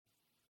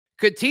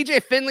Could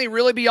TJ Finley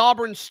really be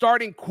Auburn's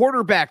starting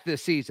quarterback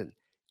this season?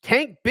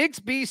 Tank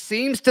Bigsby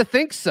seems to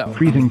think so.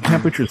 Freezing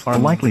temperatures are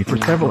likely for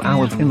several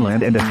hours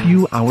inland and a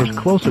few hours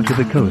closer to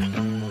the coast.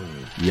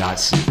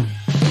 Yes.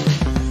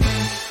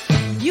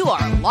 You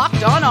are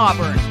Locked On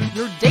Auburn,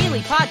 your daily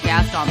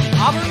podcast on the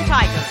Auburn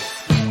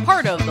Tigers.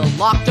 Part of the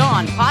Locked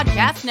On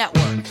Podcast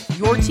Network,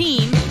 your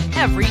team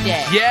every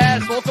day.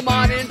 Yes, welcome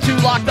on into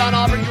Locked On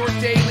Auburn, your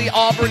daily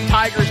Auburn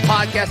Tigers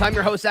podcast. I'm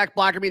your host, Zach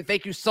Blackerby, and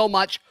thank you so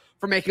much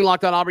for making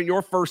Locked On Auburn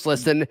your first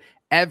listen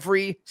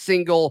every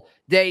single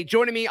day.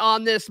 Joining me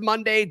on this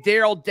Monday,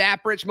 Daryl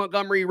Dapprich,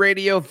 Montgomery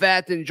radio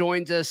vet, and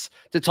joins us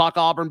to talk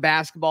Auburn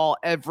basketball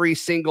every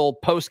single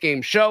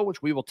post-game show,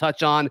 which we will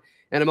touch on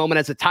in a moment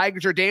as the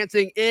Tigers are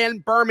dancing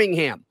in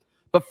Birmingham.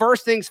 But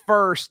first things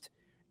first,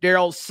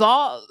 Daryl,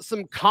 saw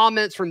some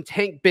comments from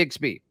Tank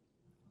Bigsby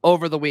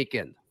over the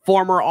weekend.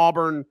 Former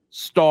Auburn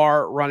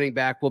star running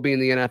back, will be in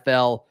the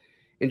NFL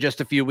in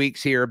just a few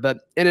weeks here. But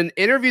in an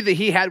interview that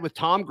he had with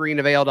Tom Green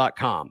of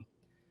AL.com,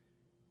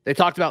 they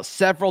talked about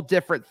several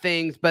different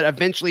things, but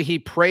eventually he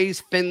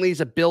praised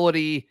Finley's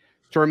ability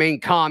to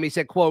remain calm. He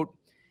said, quote,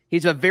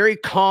 "He's a very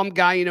calm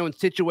guy, in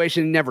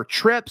situations he never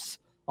trips.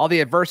 All the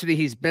adversity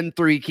he's been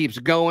through, he keeps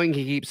going.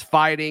 He keeps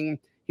fighting.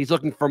 He's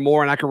looking for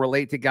more, and I can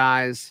relate to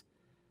guys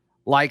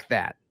like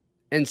that."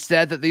 And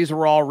said that these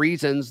were all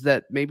reasons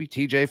that maybe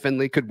TJ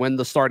Finley could win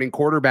the starting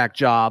quarterback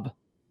job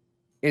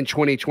in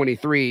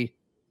 2023.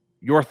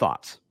 Your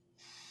thoughts?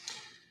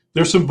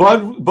 There's some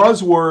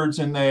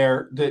buzzwords in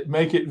there that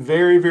make it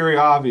very, very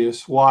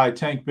obvious why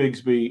Tank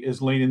Bigsby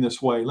is leaning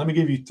this way. Let me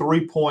give you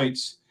 3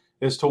 points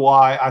as to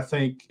why I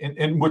think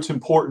and what's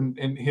important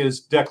in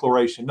his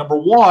declaration. Number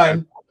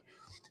one,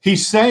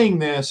 he's saying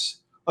this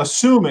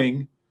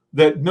assuming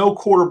that no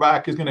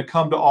quarterback is going to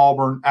come to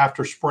Auburn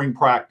after spring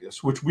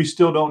practice, which we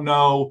still don't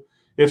know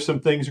if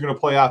some things are going to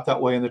play out that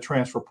way in the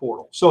transfer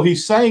portal. So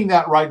he's saying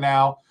that right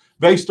now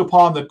based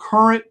upon the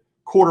current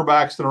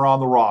quarterbacks that are on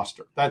the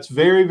roster. That's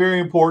very, very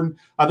important.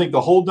 I think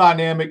the whole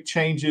dynamic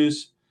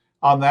changes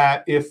on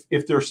that if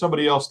there's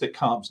somebody else that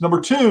comes.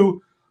 Number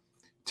two,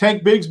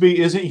 Tank Bigsby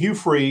isn't Hugh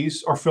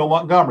Freeze or Phil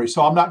Montgomery.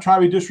 So I'm not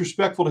trying to be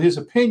disrespectful to his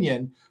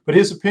opinion, but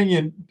his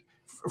opinion,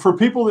 for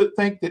people that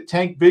think that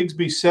Tank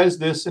Bigsby says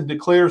this and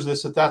declares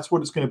this, that that's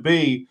what it's going to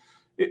be,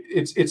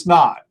 it's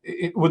not.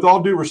 With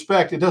all due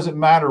respect, it doesn't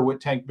matter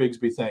what Tank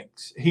Bigsby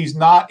thinks. He's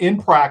not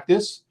in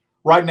practice.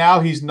 Right now,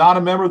 he's not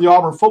a member of the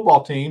Auburn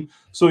football team,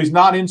 so he's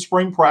not in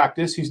spring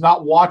practice. He's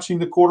not watching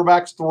the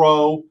quarterbacks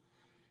throw.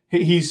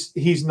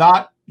 He's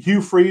not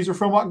Hugh Freeze or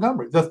Phil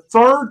Montgomery. The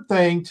third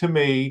thing to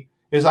me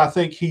is I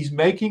think he's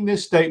making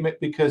this statement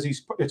because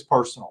it's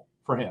personal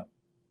for him.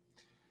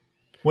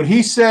 When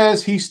he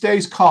says he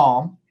stays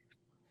calm,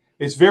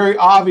 it's very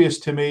obvious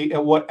to me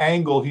at what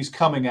angle he's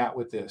coming at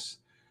with this.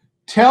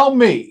 Tell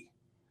me,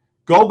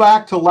 go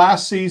back to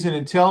last season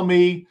and tell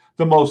me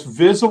the most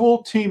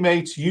visible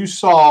teammates you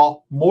saw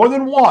more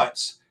than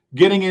once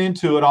getting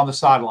into it on the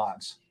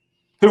sidelines.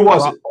 Who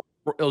was it?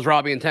 It was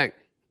Robbie and Tank.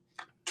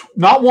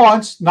 Not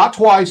once, not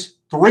twice,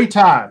 3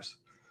 times,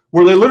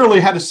 where they literally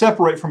had to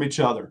separate from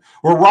each other.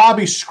 Where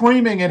Robbie's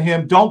screaming at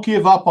him, "Don't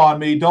give up on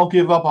me, don't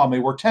give up on me."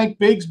 Where Tank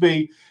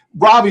Bigsby,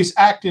 Robbie's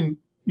acting,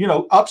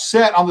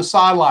 upset on the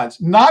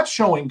sidelines, not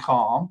showing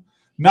calm,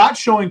 not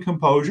showing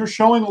composure,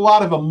 showing a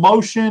lot of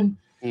emotion,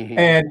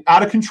 and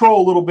out of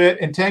control a little bit,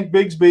 and Tank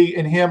Bigsby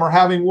and him are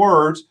having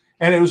words,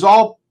 and it was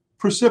all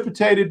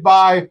precipitated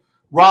by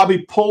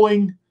Robbie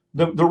pulling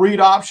the read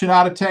option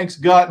out of Tank's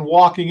gut and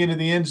walking into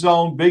the end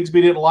zone.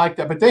 Bigsby didn't like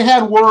that, but they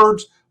had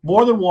words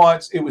more than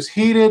once. It was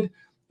heated.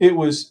 It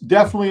was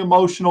definitely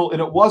emotional, and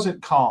it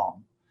wasn't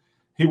calm.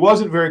 He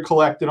wasn't very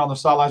collected on the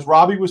sidelines.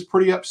 Robbie was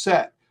pretty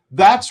upset.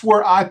 That's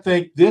where I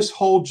think this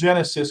whole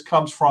genesis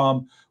comes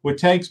from, with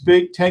Tank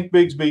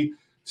Bigsby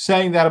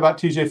saying that about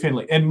TJ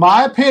Finley. In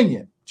my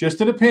opinion,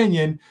 just an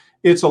opinion,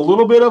 it's a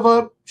little bit of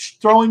a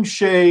throwing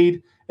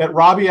shade at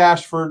Robbie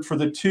Ashford for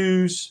the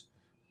two's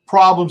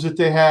problems that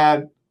they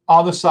had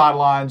on the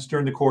sidelines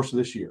during the course of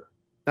this year.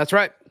 That's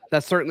right.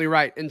 That's certainly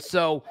right. And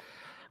so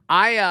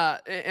I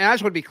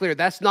just want to be clear,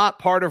 that's not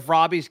part of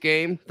Robbie's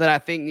game that I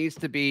think needs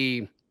to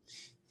be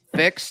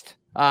fixed.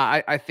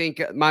 I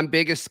think my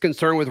biggest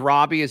concern with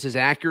Robbie is his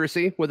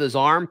accuracy with his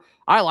arm.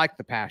 I like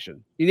the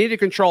passion. You need to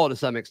control it to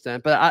some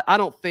extent, but I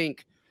don't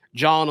think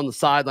John on the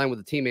sideline with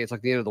the teammates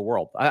like the end of the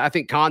world. I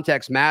think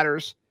context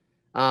matters,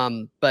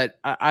 but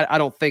I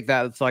don't think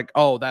that it's like,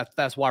 oh,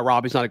 that's why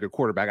Robbie's not a good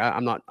quarterback.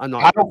 I'm not. I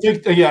don't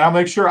think. Yeah, I'll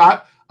make sure.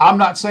 I'm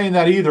not saying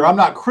that either. I'm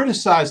not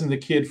criticizing the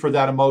kid for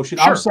that emotion.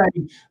 Sure. I'm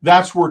saying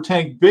that's where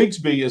Tank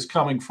Bigsby is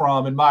coming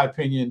from, in my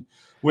opinion,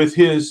 with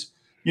his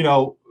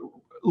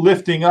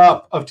lifting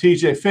up of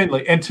TJ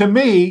Finley. And to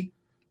me,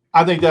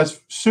 I think that's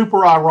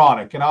super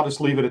ironic, and I'll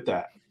just leave it at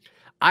that.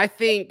 I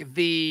think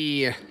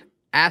the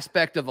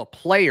aspect of a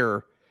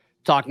player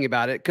talking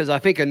about it, because I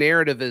think a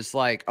narrative is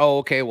like, oh,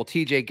 okay, well,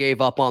 TJ gave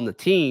up on the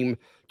team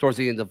towards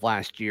the end of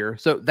last year.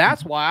 So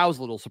that's why I was a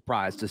little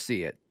surprised to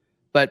see it.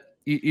 But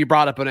you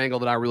brought up an angle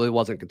that I really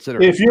wasn't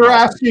considering. If you're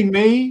asking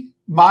me,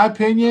 my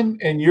opinion,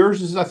 and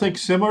yours is, I think,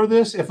 similar to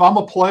this, if I'm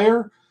a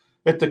player,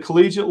 at the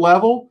collegiate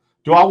level?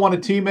 Do I want a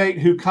teammate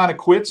who kind of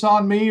quits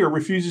on me or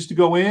refuses to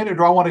go in? Or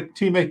do I want a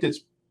teammate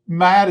that's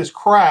mad as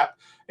crap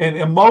and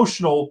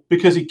emotional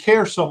because he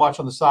cares so much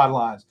on the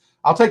sidelines?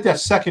 I'll take that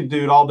second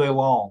dude all day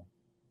long.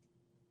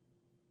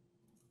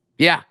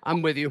 Yeah,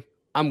 I'm with you.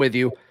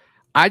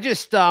 I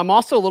just, I'm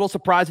also a little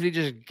surprised that he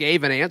just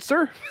gave an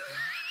answer.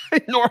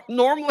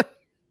 Normally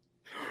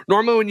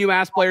when you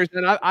ask players,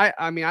 and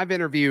I mean, I've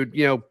interviewed,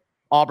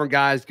 Auburn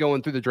guys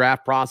going through the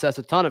draft process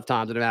a ton of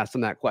times and I've asked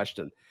them that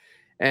question.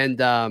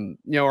 And,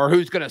 or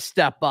who's going to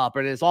step up,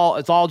 and it's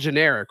all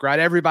generic, right?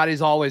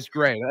 Everybody's always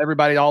great.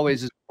 Everybody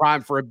always is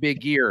primed for a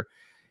big year.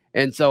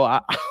 And so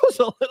I was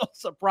a little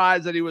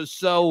surprised that he was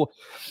so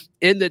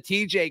in the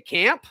TJ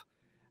camp.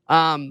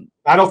 I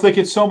don't think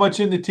it's so much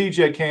in the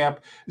TJ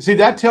camp. See,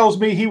 that tells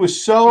me he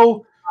was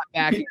so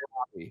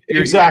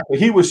exactly.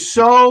 He was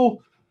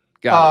so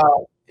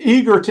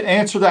eager to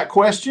answer that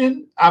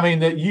question. I mean,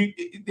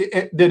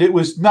 that it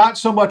was not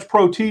so much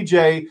pro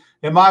TJ.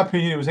 In my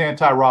opinion, it was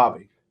anti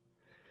Robbie.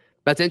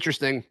 That's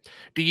interesting.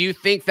 Do you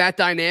think that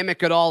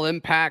dynamic at all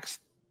impacts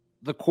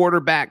the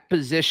quarterback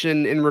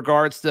position in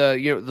regards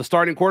to, the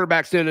starting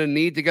quarterback's going to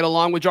need to get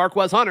along with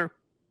Jarquez Hunter?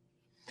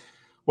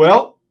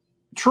 Well,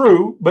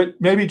 true, but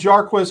maybe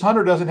Jarquez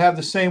Hunter doesn't have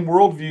the same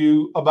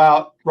worldview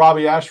about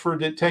Robbie Ashford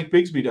that Tank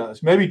Bigsby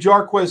does. Maybe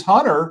Jarquez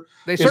Hunter.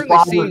 They certainly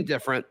seem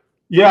different.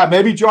 Yeah,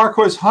 maybe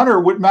Jarquez Hunter,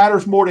 what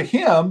matters more to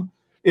him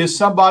is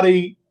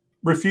somebody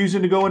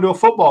refusing to go into a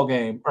football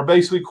game or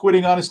basically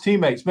quitting on his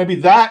teammates. Maybe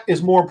that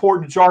is more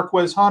important to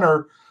Jarquez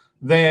Hunter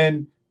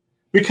than –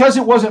 because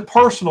it wasn't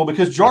personal,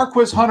 because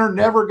Jarquez Hunter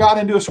never got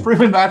into a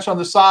screaming match on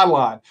the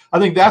sideline. I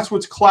think that's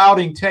what's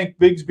clouding Tank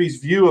Bigsby's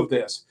view of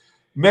this.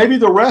 Maybe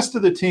the rest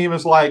of the team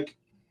is like,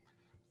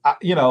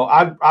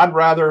 I'd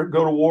rather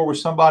go to war with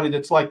somebody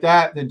that's like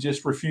that than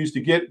just refuse to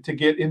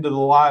get into the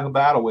line of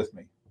battle with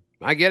me.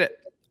 I get it.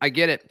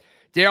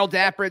 Darrell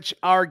Dapprich,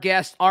 our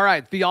guest. All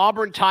right, the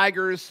Auburn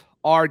Tigers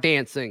are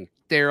dancing,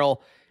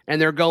 Darrell,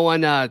 and they're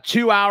going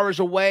 2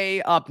 hours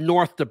away up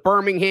north to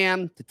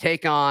Birmingham to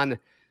take on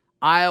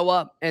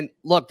Iowa. And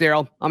look,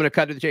 Darrell, I'm going to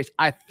cut to the chase.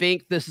 I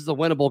think this is a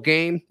winnable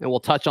game, and we'll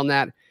touch on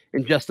that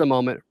in just a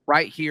moment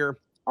right here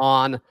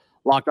on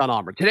Locked on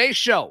Auburn. Today's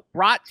show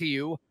brought to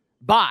you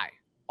by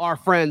our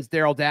friends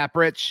Darrell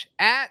Dapprich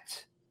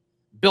at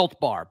Built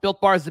Bar. Built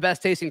Bar is the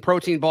best tasting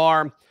protein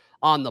bar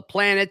on the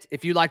planet.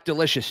 If you like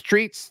delicious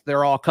treats,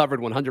 they're all covered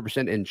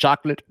 100% in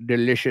chocolate.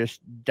 Delicious,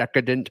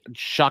 decadent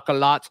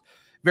chocolate.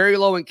 Very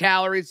low in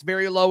calories,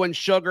 very low in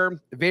sugar,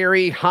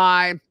 very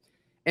high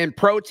in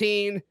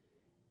protein.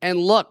 And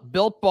look,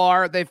 Built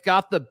Bar, they've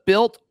got the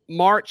Built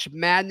March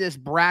Madness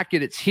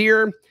bracket. It's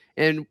here.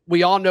 And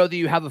we all know that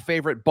you have a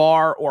favorite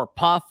bar or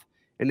puff.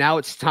 And now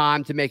it's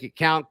time to make it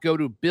count. Go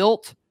to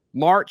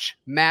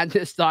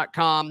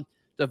BuiltMarchMadness.com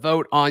to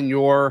vote on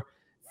your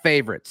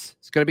favorites.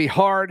 It's going to be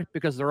hard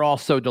because they're all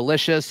so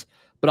delicious,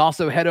 but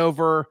also head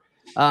over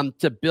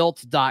to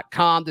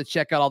Built.com to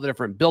check out all the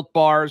different Built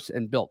bars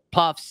and Built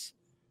puffs.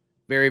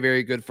 Very,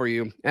 very good for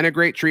you. And a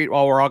great treat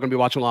while we're all going to be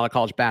watching a lot of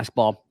college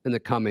basketball in the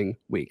coming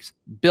weeks.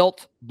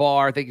 Built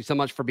Bar, thank you so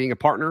much for being a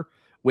partner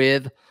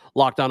with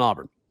Locked on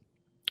Auburn.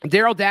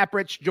 Darrell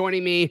Dapprich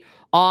joining me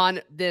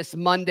on this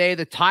Monday.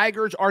 The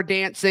Tigers are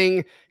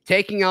dancing,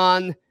 taking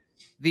on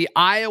the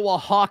Iowa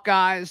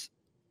Hawkeyes.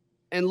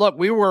 And look,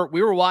 we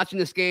were watching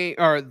this game,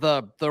 or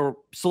the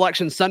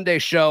Selection Sunday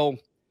show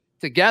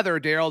together,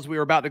 Darrell, as we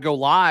were about to go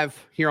live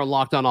here on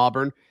Locked on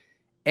Auburn.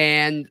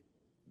 And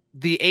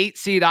the 8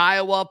 seed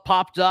Iowa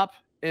popped up,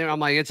 and I'm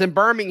like, it's in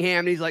Birmingham.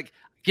 And he's like,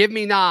 give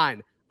me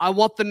 9. I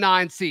want the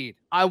 9 seed.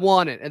 I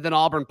want it. And then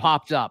Auburn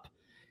popped up.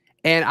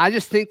 And I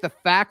just think the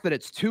fact that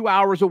it's 2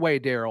 hours away,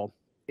 Darrell,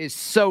 is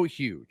so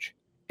huge.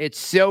 It's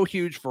so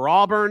huge for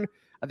Auburn.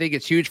 I think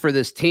it's huge for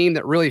this team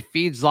that really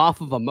feeds off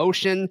of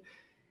emotion.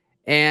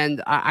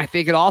 And I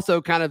think it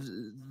also kind of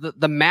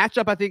the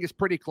matchup, I think, is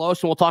pretty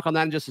close. And we'll talk on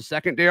that in just a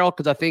second, Darrell,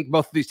 because I think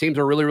both of these teams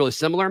are really, really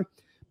similar.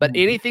 But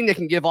anything that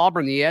can give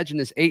Auburn the edge in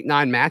this 8-9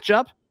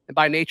 matchup, and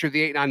by nature,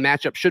 the 8-9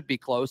 matchup should be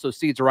close. Those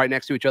seeds are right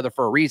next to each other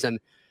for a reason.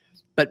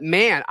 But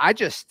man, I've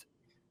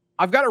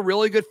got a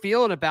really good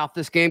feeling about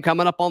this game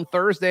coming up on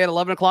Thursday at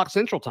 11 o'clock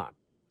Central Time.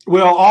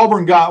 Well,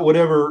 Auburn got what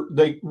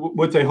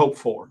they hoped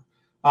for.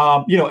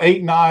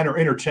 8, 9 are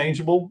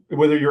interchangeable.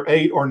 Whether you're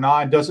 8 or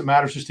 9 doesn't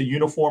matter. It's just a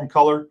uniform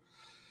color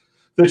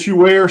that you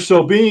wear.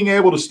 So being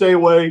able to stay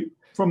away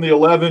from the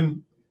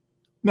 11.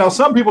 Now,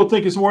 some people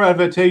think it's more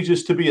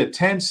advantageous to be a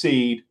 10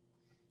 seed.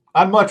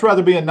 I'd much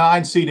rather be a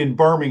 9 seed in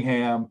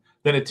Birmingham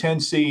than a 10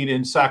 seed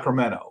in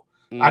Sacramento.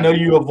 I know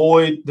you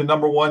avoid the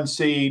number 1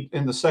 seed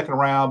in the second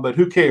round, but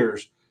who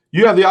cares?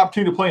 You have the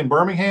opportunity to play in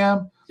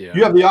Birmingham. Yeah.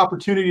 You have the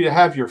opportunity to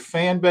have your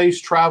fan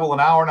base travel an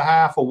hour and a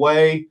half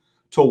away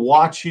to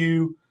watch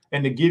you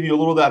and to give you a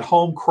little of that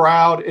home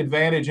crowd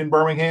advantage in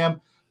Birmingham.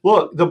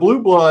 Look, the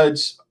Blue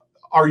Bloods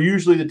are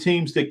usually the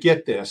teams that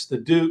get this. The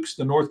Dukes,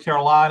 the North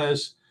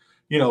Carolinas,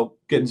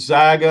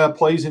 Gonzaga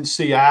plays in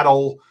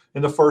Seattle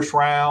in the first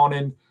round.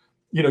 And,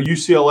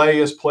 UCLA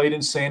has played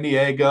in San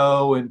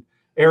Diego, and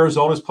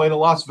Arizona's played in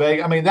Las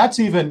Vegas. I mean, that's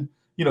even,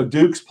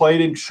 Duke's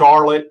played in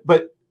Charlotte,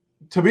 but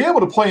to be able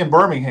to play in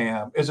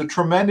Birmingham is a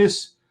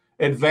tremendous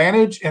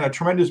advantage and a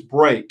tremendous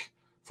break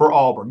for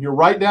Auburn. You're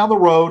right down the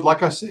road.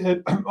 Like I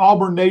said,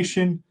 Auburn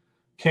Nation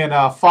can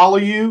follow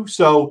you.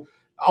 So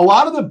a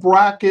lot of the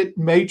bracket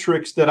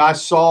matrix that I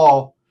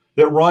saw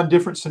that run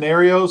different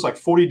scenarios, like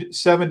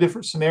 47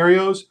 different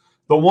scenarios,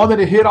 the one that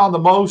it hit on the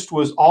most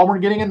was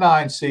Auburn getting a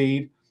 9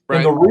 seed. Right.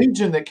 And the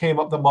region that came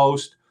up the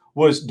most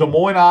was Des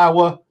Moines,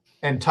 Iowa,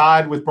 and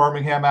tied with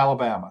Birmingham,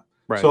 Alabama.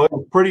 Right. So it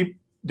was pretty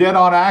dead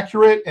on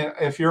accurate. And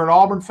if you're an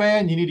Auburn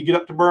fan, you need to get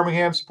up to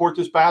Birmingham, support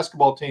this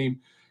basketball team.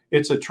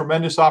 It's a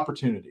tremendous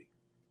opportunity.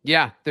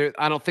 Yeah,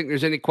 I don't think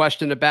there's any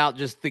question about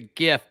just the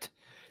gift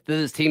that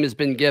this team has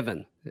been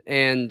given.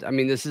 And, I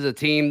mean, this is a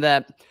team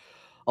that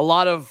a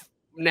lot of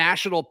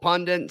national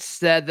pundits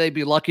said they'd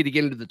be lucky to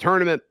get into the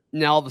tournament.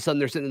 Now, all of a sudden,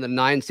 they're sitting in the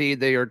 9 seed.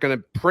 They are going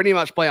to pretty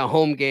much play a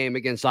home game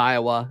against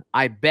Iowa,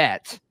 I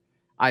bet.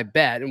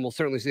 And we'll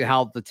certainly see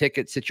how the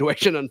ticket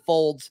situation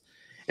unfolds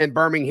in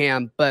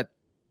Birmingham. But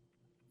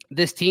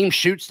this team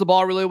shoots the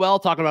ball really well.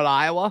 Talking about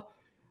Iowa,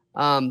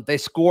 they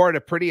score at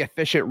a pretty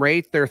efficient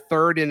rate. They're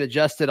third in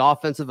adjusted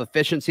offensive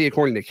efficiency,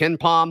 according to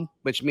KenPom,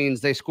 which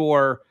means they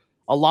score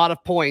a lot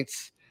of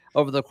points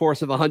over the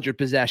course of 100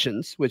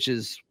 possessions, which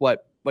is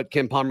what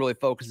KenPom really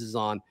focuses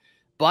on.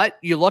 But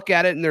you look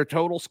at it in their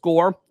total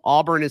score,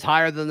 Auburn is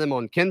higher than them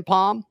on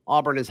KenPom.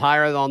 Auburn is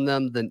higher on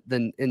them than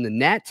in the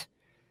net.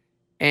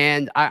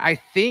 And I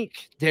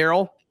think,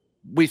 Daryl,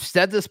 we've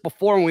said this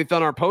before when we've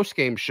done our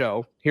post-game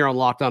show here on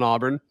Locked On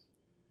Auburn.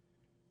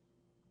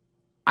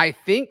 I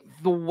think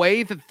the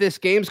way that this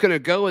game's going to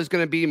go is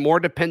going to be more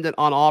dependent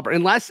on Auburn,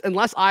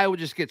 unless Iowa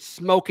just gets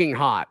smoking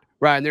hot,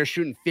 right, and they're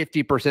shooting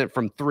 50%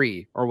 from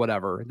 3 or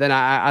whatever, then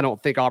I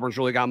don't think Auburn's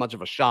really got much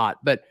of a shot.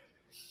 But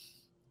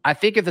I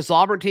think if this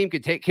Auburn team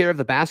could take care of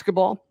the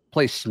basketball,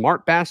 play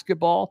smart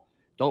basketball,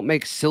 don't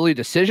make silly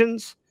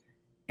decisions,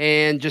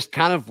 and just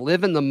kind of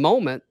live in the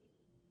moment,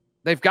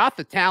 they've got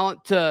the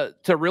talent to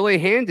really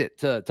hand it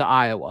to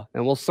Iowa.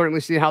 And we'll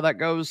certainly see how that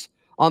goes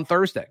on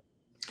Thursday.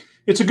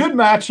 It's a good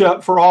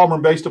matchup for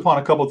Auburn based upon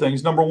a couple of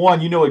things. Number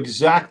one, you know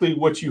exactly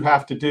what you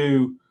have to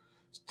do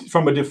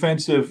from a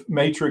defensive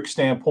matrix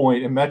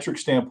standpoint and metric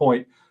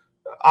standpoint.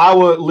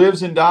 Iowa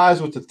lives and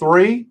dies with the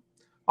 3.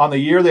 On the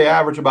year, they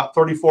average about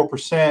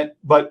 34%,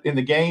 but in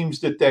the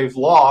games that they've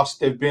lost,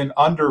 they've been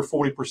under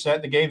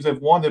 40%. The games they've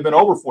won, they've been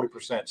over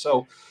 40%.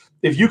 So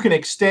if you can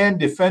extend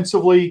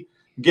defensively,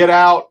 get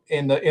out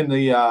in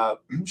the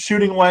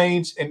shooting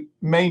lanes and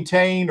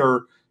maintain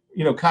or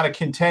kind of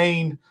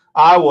contain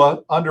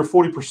Iowa under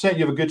 40%, you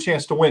have a good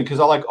chance to win, because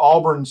I like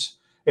Auburn's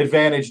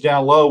advantage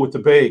down low with the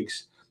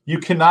bigs. You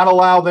cannot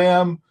allow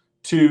them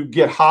to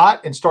get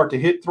hot and start to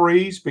hit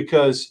threes,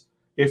 because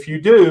if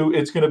you do,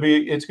 it's going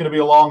to be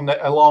a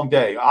long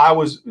day.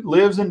 Iowa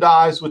lives and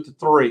dies with the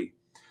 3.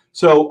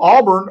 So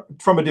Auburn,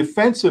 from a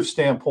defensive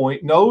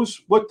standpoint,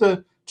 knows what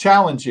the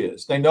challenge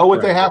is. They know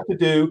what they have to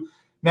do.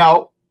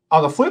 Now,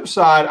 on the flip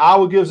side,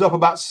 Iowa gives up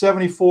about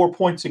 74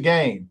 points a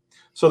game.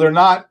 So they're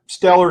not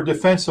stellar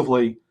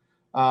defensively.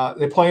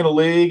 They play in a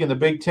league in the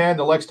Big Ten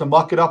that likes to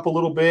muck it up a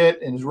little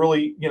bit and is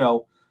really,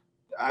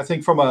 I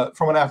think from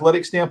an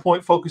athletic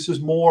standpoint, focuses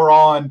more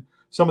on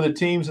some of the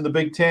teams in the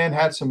Big Ten,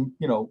 had some,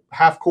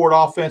 half-court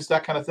offense,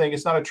 that kind of thing.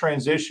 It's not a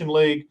transition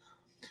league.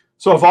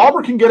 So if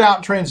Auburn can get out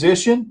in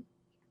transition,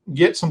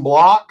 get some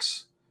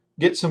blocks,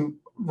 get some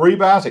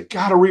rebounds, they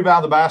got to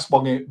rebound the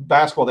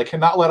basketball. They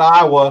cannot let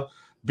Iowa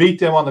beat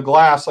them on the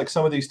glass like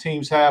some of these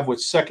teams have with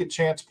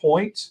second-chance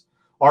points.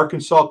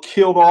 Arkansas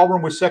killed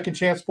Auburn with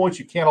second-chance points.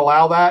 You can't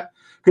allow that,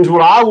 because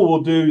what Iowa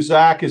will do,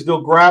 Zach, is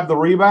they'll grab the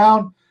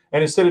rebound,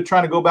 and instead of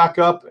trying to go back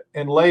up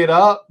and lay it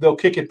up, they'll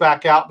kick it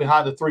back out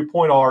behind the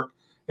three-point arc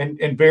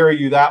and bury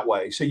you that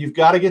way. So you've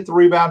got to get the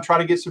rebound, try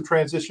to get some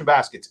transition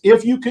baskets.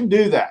 If you can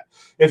do that,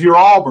 if you're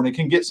Auburn, it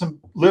can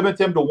limit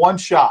them to one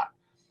shot,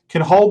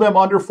 can hold them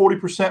under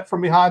 40%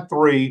 from behind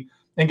 3,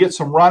 and get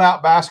some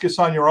run-out baskets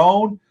on your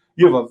own,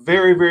 you have a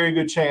very, very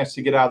good chance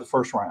to get out of the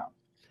first round.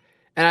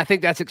 And I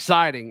think that's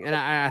exciting. And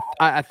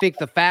I think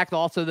the fact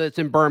also that it's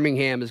in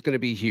Birmingham is going to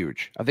be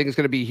huge. I think it's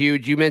going to be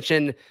huge. You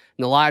mentioned in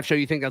the live show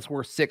you think that's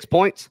worth 6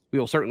 points. We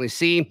will certainly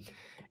see.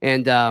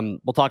 And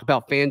we'll talk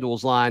about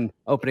FanDuel's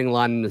opening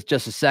line in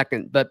just a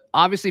second. But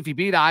obviously, if you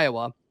beat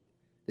Iowa,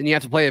 then you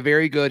have to play a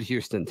very good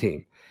Houston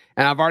team.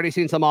 And I've already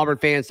seen some Auburn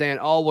fans saying,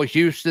 oh, well,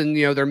 Houston,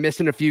 they're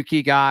missing a few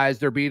key guys.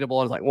 They're beatable.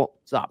 I was like, well,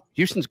 stop.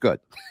 Houston's good.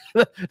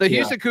 The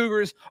Houston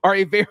Cougars are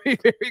a very,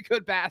 very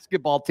good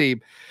basketball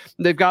team.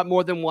 They've got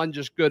more than one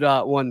just good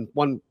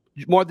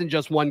more than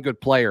just one good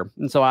player.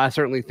 And so I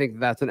certainly think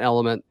that's an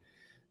element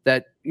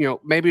that,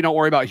 maybe don't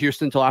worry about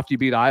Houston until after you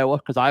beat Iowa,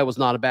 because Iowa's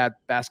not a bad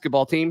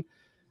basketball team.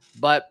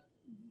 But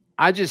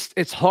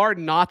it's hard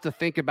not to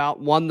think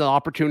about, one, the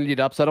opportunity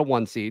to upset a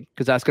 1 seed,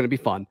 because that's going to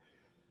be fun.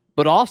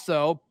 But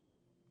also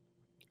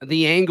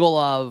the angle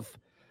of,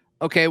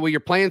 okay, well, you're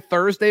playing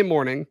Thursday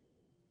morning.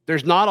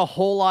 There's not a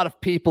whole lot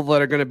of people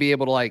that are going to be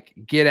able to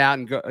get out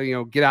and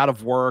go, get out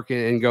of work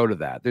and go to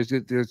that. There's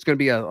going to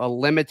be a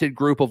limited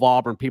group of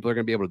Auburn people that are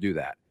going to be able to do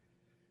that.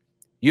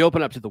 You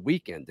open up to the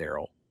weekend,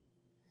 Daryl.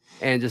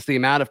 and just the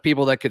amount of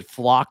people that could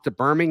flock to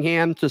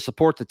Birmingham to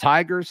support the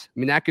Tigers. I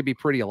mean, that could be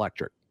pretty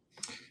electric.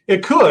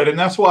 It could, and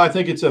that's why I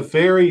think it's a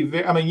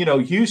very, I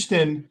mean,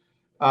 Houston,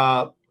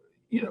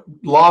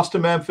 lost to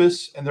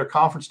Memphis in their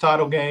conference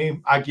title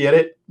game. I get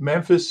it.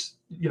 Memphis,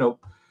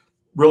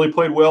 really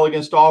played well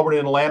against Auburn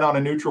and Atlanta on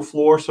a neutral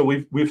floor. So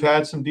we've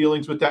had some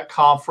dealings with that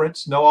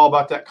conference, know all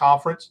about that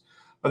conference.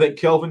 I think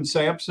Kelvin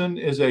Sampson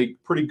is a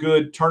pretty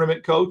good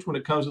tournament coach when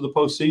it comes to the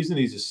postseason.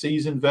 He's a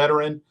seasoned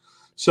veteran.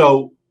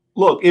 So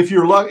look, if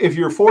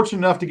you're fortunate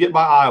enough to get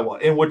by Iowa,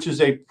 and which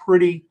is a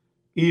pretty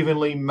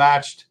evenly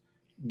matched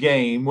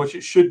game, which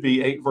it should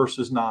be 8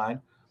 versus 9,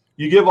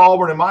 you give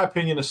Auburn, in my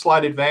opinion, a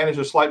slight advantage,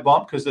 a slight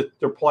bump, because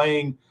they're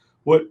playing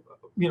what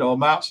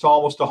amounts to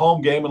almost a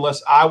home game,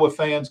 unless Iowa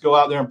fans go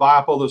out there and buy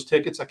up all those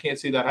tickets. I can't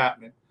see that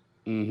happening.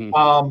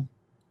 Mm-hmm.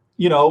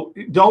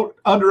 Don't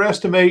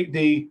underestimate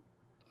the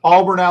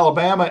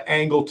Auburn-Alabama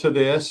angle to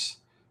this,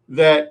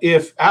 that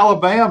if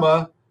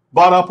Alabama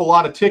bought up a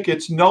lot of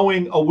tickets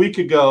knowing a week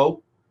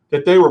ago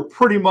that they were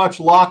pretty much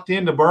locked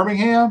into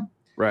Birmingham.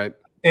 Right.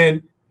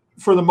 And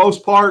for the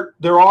most part,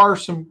 there are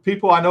some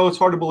people, I know it's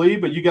hard to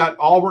believe, but you got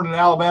Auburn and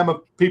Alabama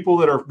people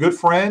that are good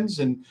friends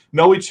and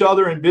know each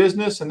other in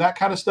business and that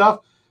kind of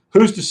stuff.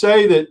 Who's to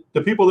say that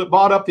the people that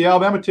bought up the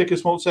Alabama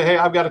tickets won't say, hey,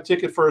 I've got a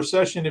ticket for a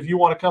session. If you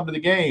want to come to the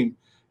game,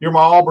 you're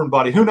my Auburn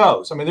buddy. Who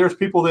knows? I mean, there's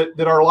people that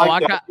are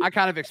like that. I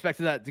kind of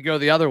expected that to go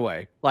the other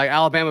way. Like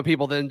Alabama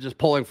people then just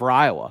pulling for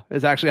Iowa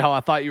is actually how I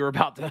thought you were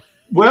about to.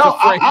 Well,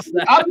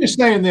 I'm just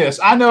saying this.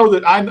 I know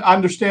that I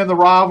understand the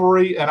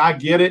rivalry and I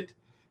get it.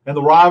 And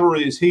the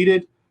rivalry is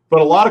heated. But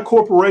a lot of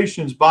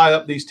corporations buy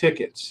up these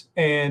tickets.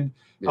 And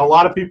a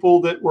lot of people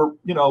that were,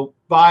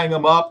 buying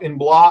them up in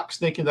blocks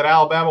thinking that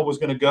Alabama was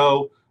going to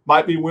go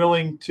might be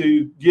willing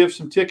to give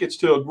some tickets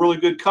to a really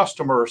good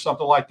customer or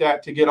something like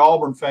that to get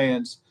Auburn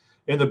fans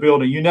in the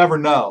building. You never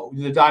know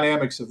the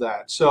dynamics of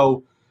that.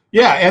 So,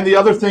 yeah, and the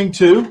other thing,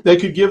 too, they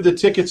could give the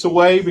tickets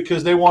away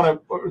because they want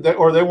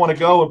to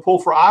go and pull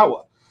for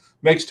Iowa.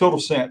 Makes total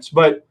sense.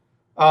 But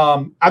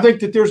I think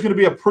that there's going to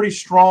be a pretty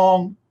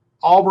strong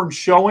Auburn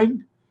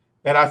showing,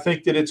 and I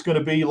think that it's going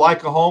to be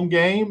like a home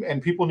game,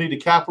 and people need to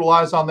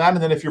capitalize on that.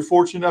 And then if you're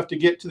fortunate enough to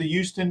get to the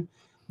Houston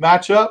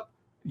matchup,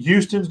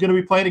 Houston's going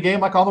to be playing a game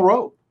like on the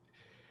road.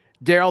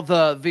 Daryl,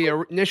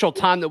 the initial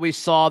time that we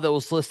saw that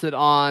was listed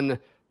on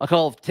a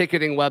couple of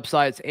ticketing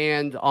websites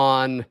and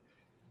on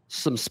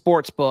some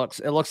sports books,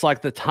 it looks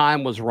like the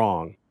time was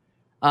wrong.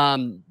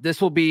 This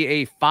will be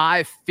a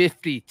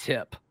 5:50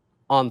 tip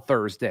on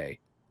Thursday,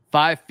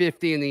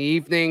 5:50 in the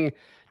evening.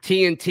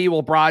 TNT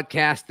will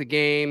broadcast the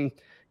game.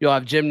 You'll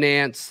have Jim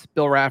Nantz,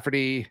 Bill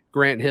Rafferty,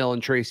 Grant Hill,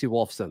 and Tracy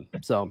Wolfson.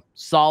 So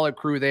solid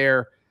crew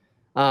there.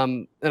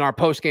 In our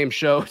post-game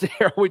show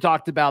there, we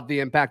talked about the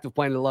impact of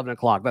playing at 11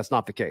 o'clock. That's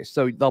not the case.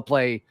 So they'll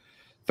play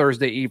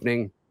Thursday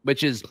evening,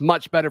 which is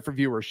much better for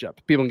viewership.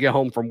 People can get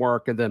home from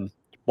work and then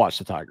watch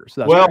the Tigers.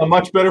 So and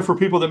much better for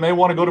people that may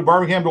want to go to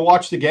Birmingham to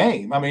watch the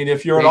game. I mean,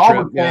 if you're an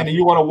Auburn fan and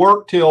you want to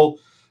work till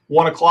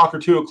 1 o'clock or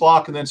 2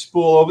 o'clock and then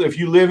spool over, if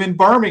you live in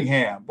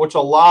Birmingham, which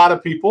a lot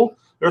of people,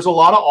 there's a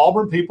lot of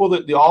Auburn people,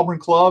 that the Auburn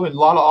Club and a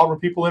lot of Auburn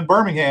people in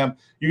Birmingham,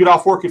 you get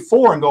off work at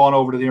 4 and go on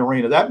over to the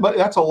arena.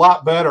 That's a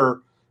lot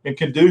better and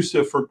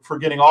conducive for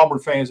getting Auburn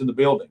fans in the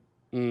building.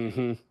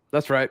 Mm-hmm.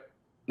 That's right.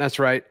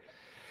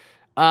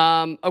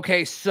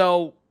 Okay,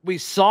 so we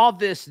saw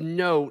this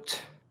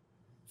note.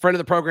 Friend of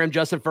the program,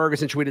 Justin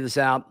Ferguson, tweeted this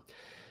out.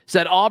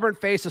 Said Auburn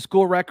faced a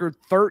school record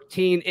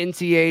 13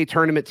 NCAA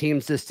tournament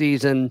teams this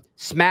season,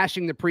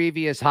 smashing the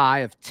previous high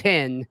of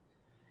 10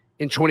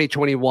 in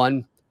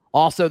 2021.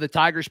 Also, the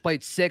Tigers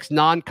played 6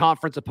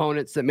 non-conference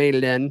opponents that made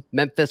it in: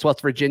 Memphis,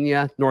 West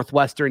Virginia,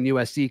 Northwestern,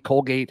 USC,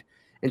 Colgate,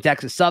 and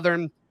Texas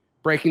Southern,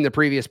 breaking the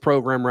previous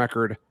program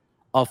record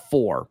of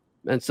 4.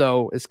 And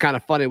so it's kind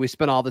of funny. We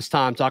spent all this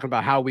time talking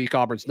about how weak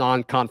Auburn's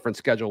non-conference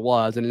schedule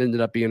was, and it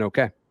ended up being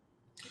okay.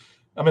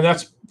 I mean,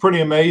 that's pretty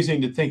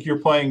amazing to think you're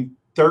playing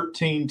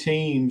 13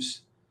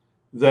 teams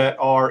that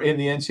are in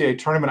the NCAA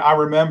tournament. I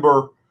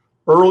remember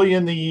early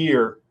in the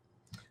year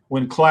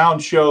when Clown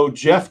Show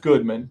Jeff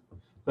Goodman,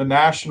 the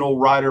national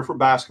writer for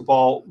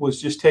basketball,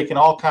 was just taking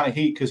all kind of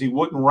heat because he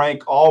wouldn't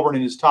rank Auburn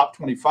in his top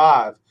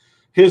 25.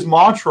 His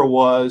mantra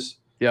was,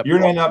 you're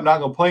going to end up not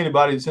going to play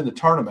anybody that's in the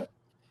tournament.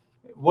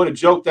 What a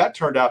joke that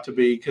turned out to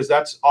be, because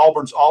that's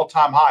Auburn's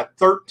all-time high,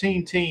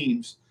 13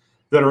 teams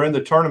that are in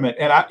the tournament.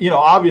 And,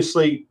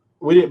 obviously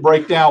we didn't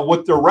break down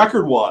what their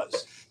record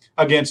was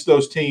against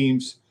those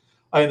teams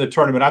in the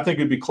tournament. I think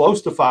it'd be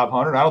close to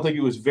 500. I don't think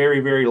it was very,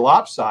 very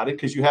lopsided,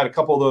 because you had a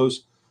couple of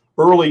those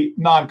early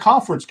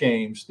non-conference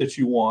games that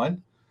you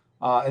won.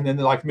 And then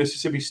like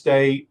Mississippi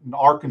State and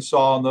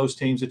Arkansas and those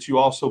teams that you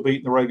also beat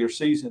in the regular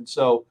season.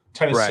 So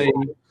Tennessee,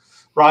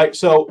 right?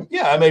 So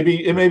yeah,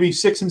 it may be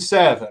 6 and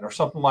 7 or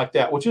something like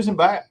that, which isn't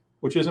bad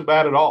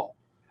at all.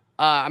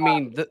 I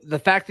mean, the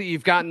fact that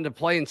you've gotten to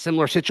play in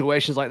similar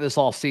situations like this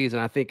all season,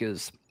 I think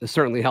is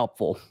certainly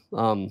helpful.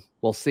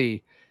 We'll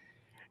see.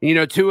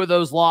 2 of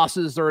those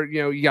losses are,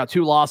 you got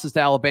 2 losses to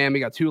Alabama,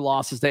 you got 2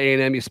 losses to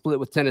A&M, you split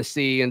with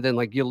Tennessee, and then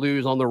you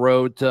lose on the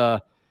road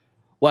to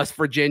West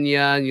Virginia,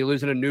 and you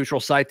lose in a neutral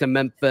site to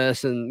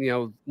Memphis, and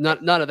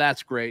none of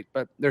that's great.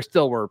 But there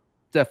still were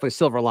definitely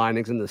silver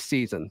linings in this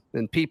season,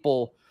 and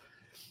people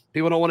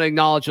don't want to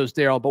acknowledge those,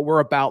 Daryl, but we're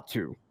about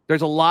to.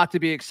 There's a lot to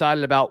be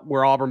excited about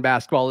where Auburn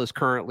basketball is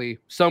currently.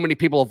 So many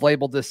people have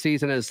labeled this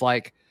season as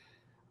like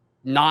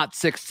not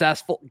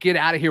successful. Get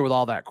out of here with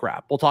all that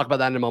crap. We'll talk about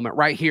that in a moment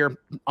right here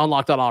on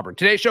Locked On Auburn.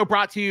 Today's show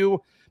brought to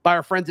you by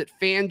our friends at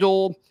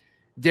FanDuel.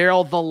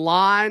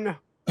 Daryl,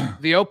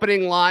 the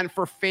opening line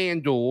for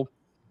FanDuel,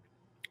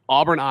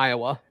 Auburn,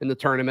 Iowa in the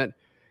tournament,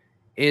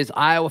 is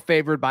Iowa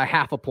favored by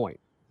 0.5 point.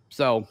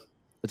 So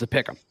it's a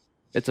pick 'em.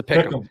 It's a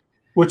pick 'em.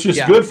 Which is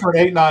good for an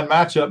 8-9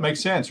 matchup.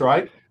 Makes sense,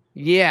 right?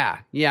 Yeah.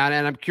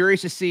 And I'm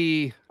curious to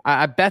see.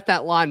 I bet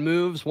that line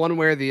moves one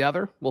way or the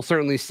other. We'll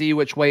certainly see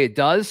which way it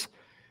does.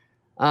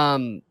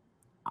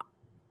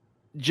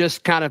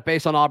 Just kind of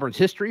based on Auburn's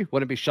history,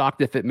 wouldn't be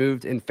shocked if it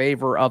moved in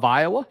favor of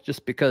Iowa,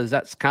 just because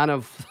that's kind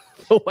of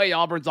the way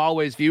Auburn's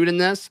always viewed in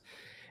this.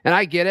 And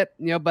I get it,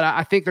 but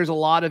I think there's a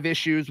lot of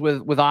issues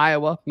with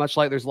Iowa, much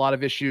like there's a lot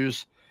of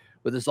issues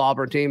with this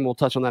Auburn team. We'll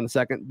touch on that in a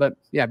second. But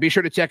yeah, be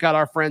sure to check out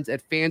our friends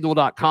at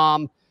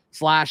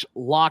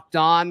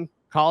FanDuel.com/lockedon.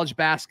 College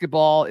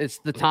basketball, it's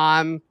the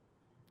time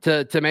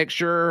to make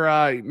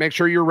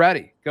sure you're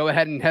ready. Go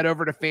ahead and head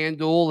over to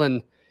FanDuel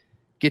and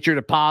get your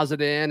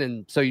deposit in,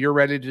 and so you're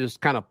ready to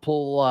just kind of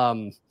pull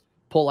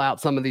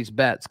out some of these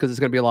bets, because it's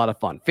going to be a lot of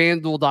fun.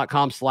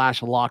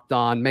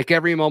 FanDuel.com/lockedon. Make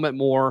every moment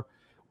more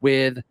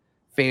with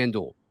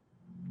FanDuel.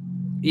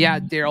 Yeah,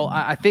 Daryl,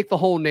 I think the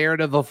whole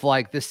narrative of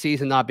like this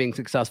season not being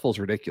successful is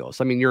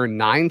ridiculous. I mean, you're a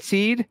 9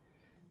 seed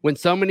when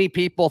so many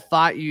people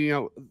thought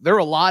there were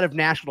a lot of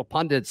national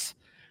pundits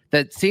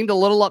that seemed a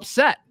little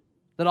upset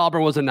that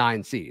Auburn was a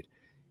 9 seed.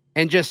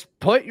 And just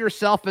put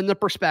yourself in the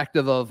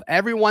perspective of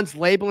everyone's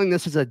labeling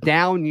this as a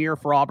down year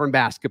for Auburn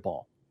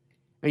basketball,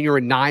 and you're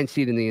a 9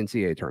 seed in the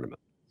NCAA tournament.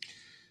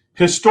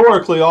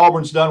 Historically,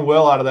 Auburn's done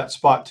well out of that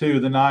spot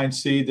too. The 9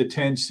 seed, the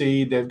 10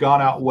 seed, they've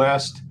gone out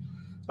west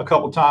a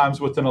couple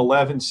times with an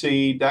 11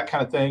 seed, that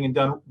kind of thing, and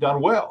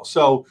done well.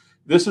 So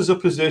this is a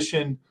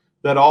position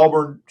that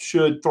Auburn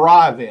should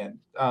thrive in.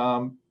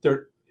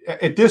 They're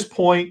at this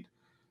point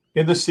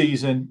in the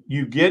season,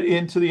 you get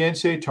into the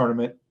NCAA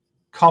tournament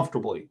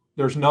comfortably.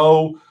 There's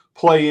no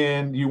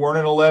play-in. You weren't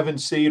an 11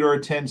 seed or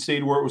a 10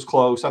 seed where it was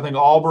close. I think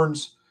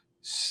Auburn's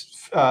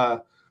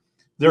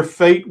their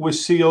fate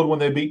was sealed when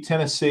they beat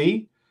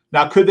Tennessee.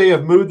 Now, could they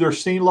have moved their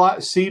seed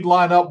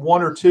line up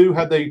 1 or 2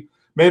 had they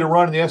made a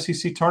run in the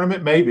SEC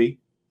tournament? Maybe.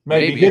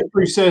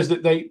 History says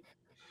that they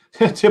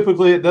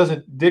typically it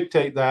doesn't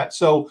dictate that.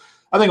 So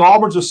I think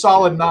Auburn's a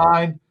solid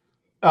 9.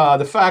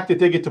 The fact that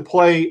they get to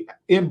play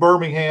in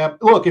Birmingham.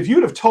 Look, if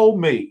you'd have told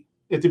me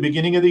at the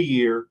beginning of the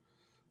year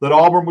that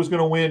Auburn was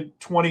going to win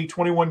 20,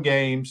 21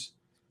 games,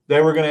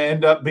 they were going to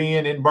end up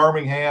being in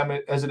Birmingham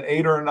as an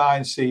 8 or a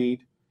 9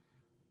 seed,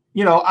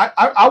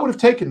 I would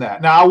have taken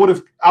that. Now,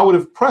 I would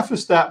have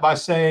prefaced that by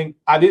saying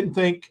I didn't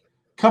think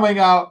coming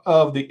out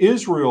of the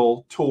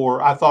Israel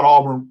tour, I thought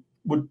Auburn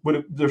would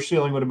their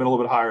ceiling would have been a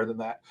little bit higher than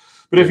that.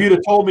 But if you'd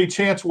have told me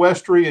Chance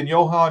Westry and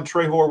Johan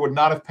Trehor would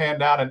not have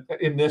panned out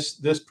in this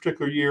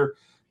particular year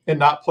and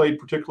not played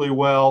particularly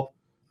well,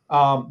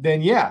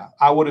 then yeah,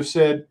 I would have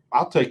said,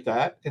 I'll take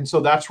that. And so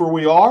that's where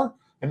we are.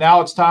 And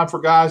now it's time for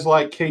guys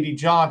like K.D.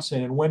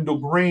 Johnson and Wendell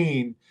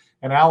Green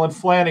and Alan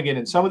Flanagan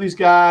and some of these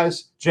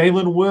guys,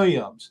 Jalen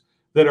Williams,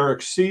 that are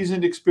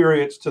seasoned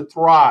experience to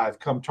thrive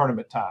come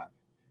tournament time.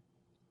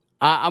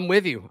 I'm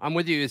with you.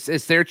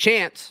 It's their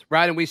chance,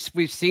 right? And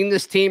we've seen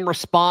this team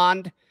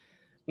respond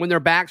when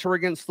their backs were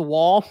against the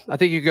wall. I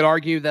think you could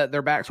argue that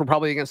their backs were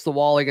probably against the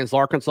wall against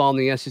Arkansas in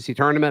the SEC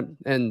tournament.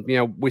 And,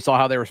 we saw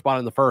how they responded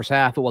in the first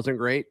half. It wasn't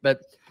great.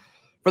 But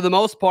for the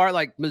most part,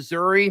 like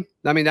Missouri,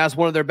 I mean, that's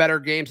one of their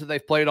better games that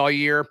they've played all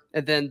year.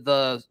 And then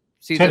the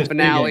season Tennessee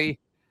finale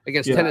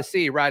against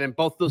Tennessee, right? In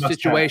both those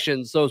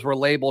situations, those were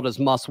labeled as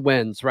must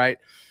wins, right?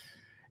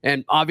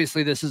 And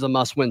obviously this is a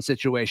must win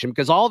situation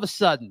because all of a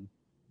sudden,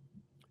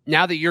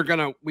 now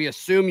that we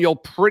assume you'll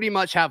pretty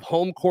much have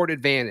home court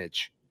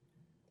advantage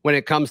when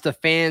it comes to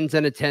fans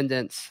and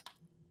attendance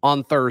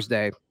on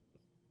Thursday.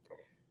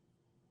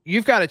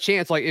 You've got a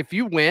chance. Like if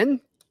you win,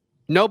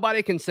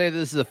 nobody can say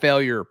this is a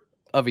failure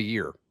of a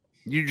year.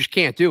 You just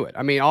can't do it.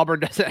 I mean, Auburn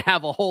doesn't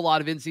have a whole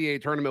lot of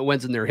NCAA tournament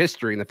wins in their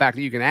history. And the fact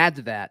that you can add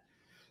to that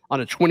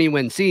on a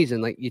 20-win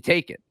season, like you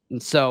take it.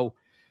 And so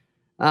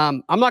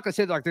I'm not going to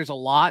say that, like there's a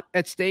lot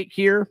at stake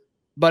here,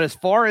 but as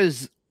far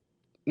as,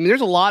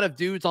 there's a lot of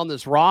dudes on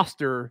this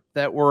roster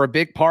that were a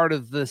big part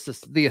of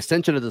the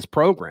ascension of this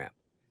program.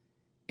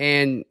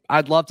 And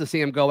I'd love to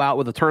see him go out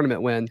with a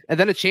tournament win and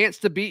then a chance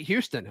to beat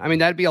Houston. I mean,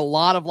 that'd be a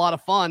lot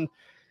of fun.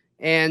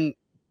 And,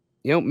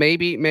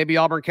 maybe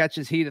Auburn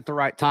catches heat at the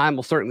right time.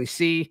 We'll certainly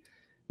see.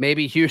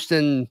 Maybe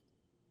Houston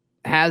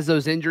has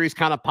those injuries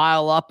kind of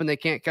pile up and they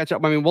can't catch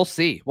up. I mean, we'll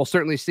see. We'll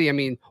certainly see. I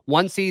mean,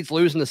 1 seeds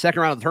lose in the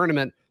second round of the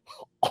tournament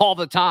all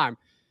the time.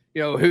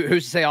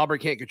 Who's to say Auburn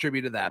can't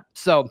contribute to that?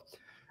 So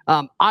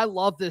I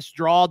love this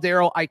draw,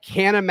 Daryl. I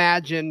can't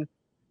imagine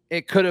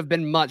it could have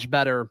been much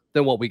better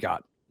than what we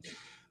got.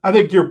 I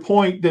think your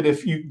point that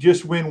if you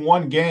just win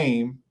one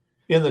game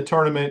in the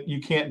tournament, you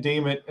can't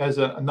deem it as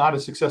not a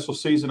successful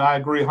season. I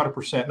agree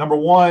 100%. Number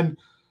one,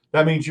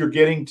 that means you're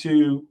getting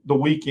to the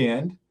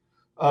weekend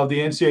of the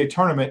NCAA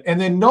tournament, and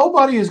then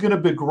nobody is going to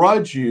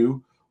begrudge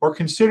you or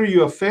consider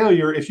you a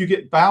failure if you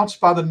get bounced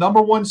by the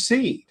number one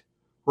seed,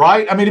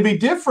 right? I mean, it'd be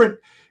different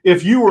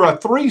if you were a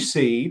 3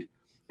 seed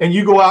and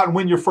you go out and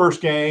win your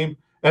first game,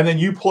 and then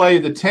you play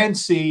the 10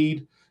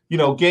 seed,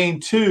 game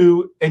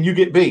 2, and you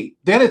get beat.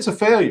 Then it's a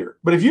failure.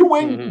 But if you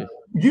win,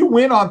 you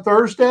win on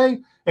Thursday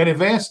and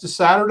advance to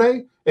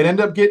Saturday and end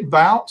up getting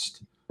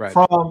bounced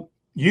from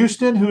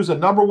Houston, who's a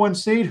number one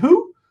seed.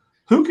 Who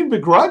can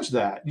begrudge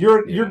that?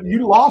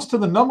 You lost to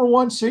the number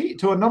one seed,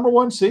 to a number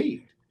one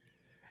seed.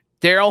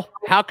 Daryl,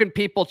 how can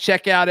people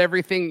check out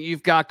everything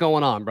you've got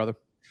going on, brother?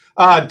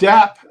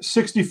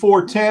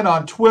 DAP6410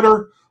 on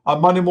Twitter on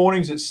Monday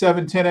mornings at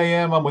 7:10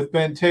 a.m. I'm with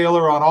Ben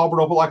Taylor on Auburn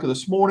Opelika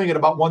this morning at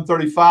about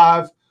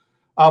 1:35.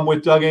 I'm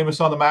with Doug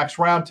Amos on the Max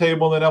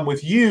Roundtable, and then I'm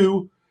with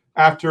you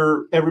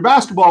after every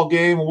basketball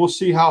game, and we'll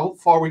see how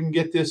far we can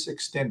get this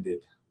extended.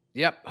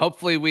 Yep.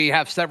 Hopefully we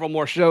have several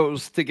more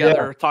shows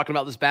together talking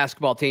about this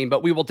basketball team,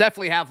 but we will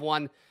definitely have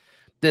one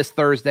this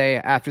Thursday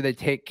after they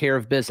take care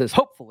of business,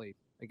 hopefully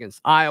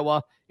against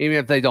Iowa. Even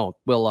if they don't,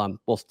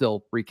 we'll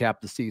still recap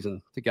the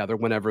season together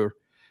whenever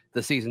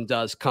the season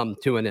does come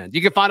to an end.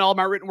 You can find all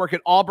my written work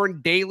at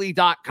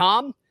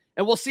auburndaily.com,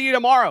 and we'll see you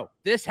tomorrow.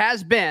 This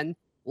has been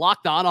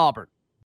Locked On Auburn.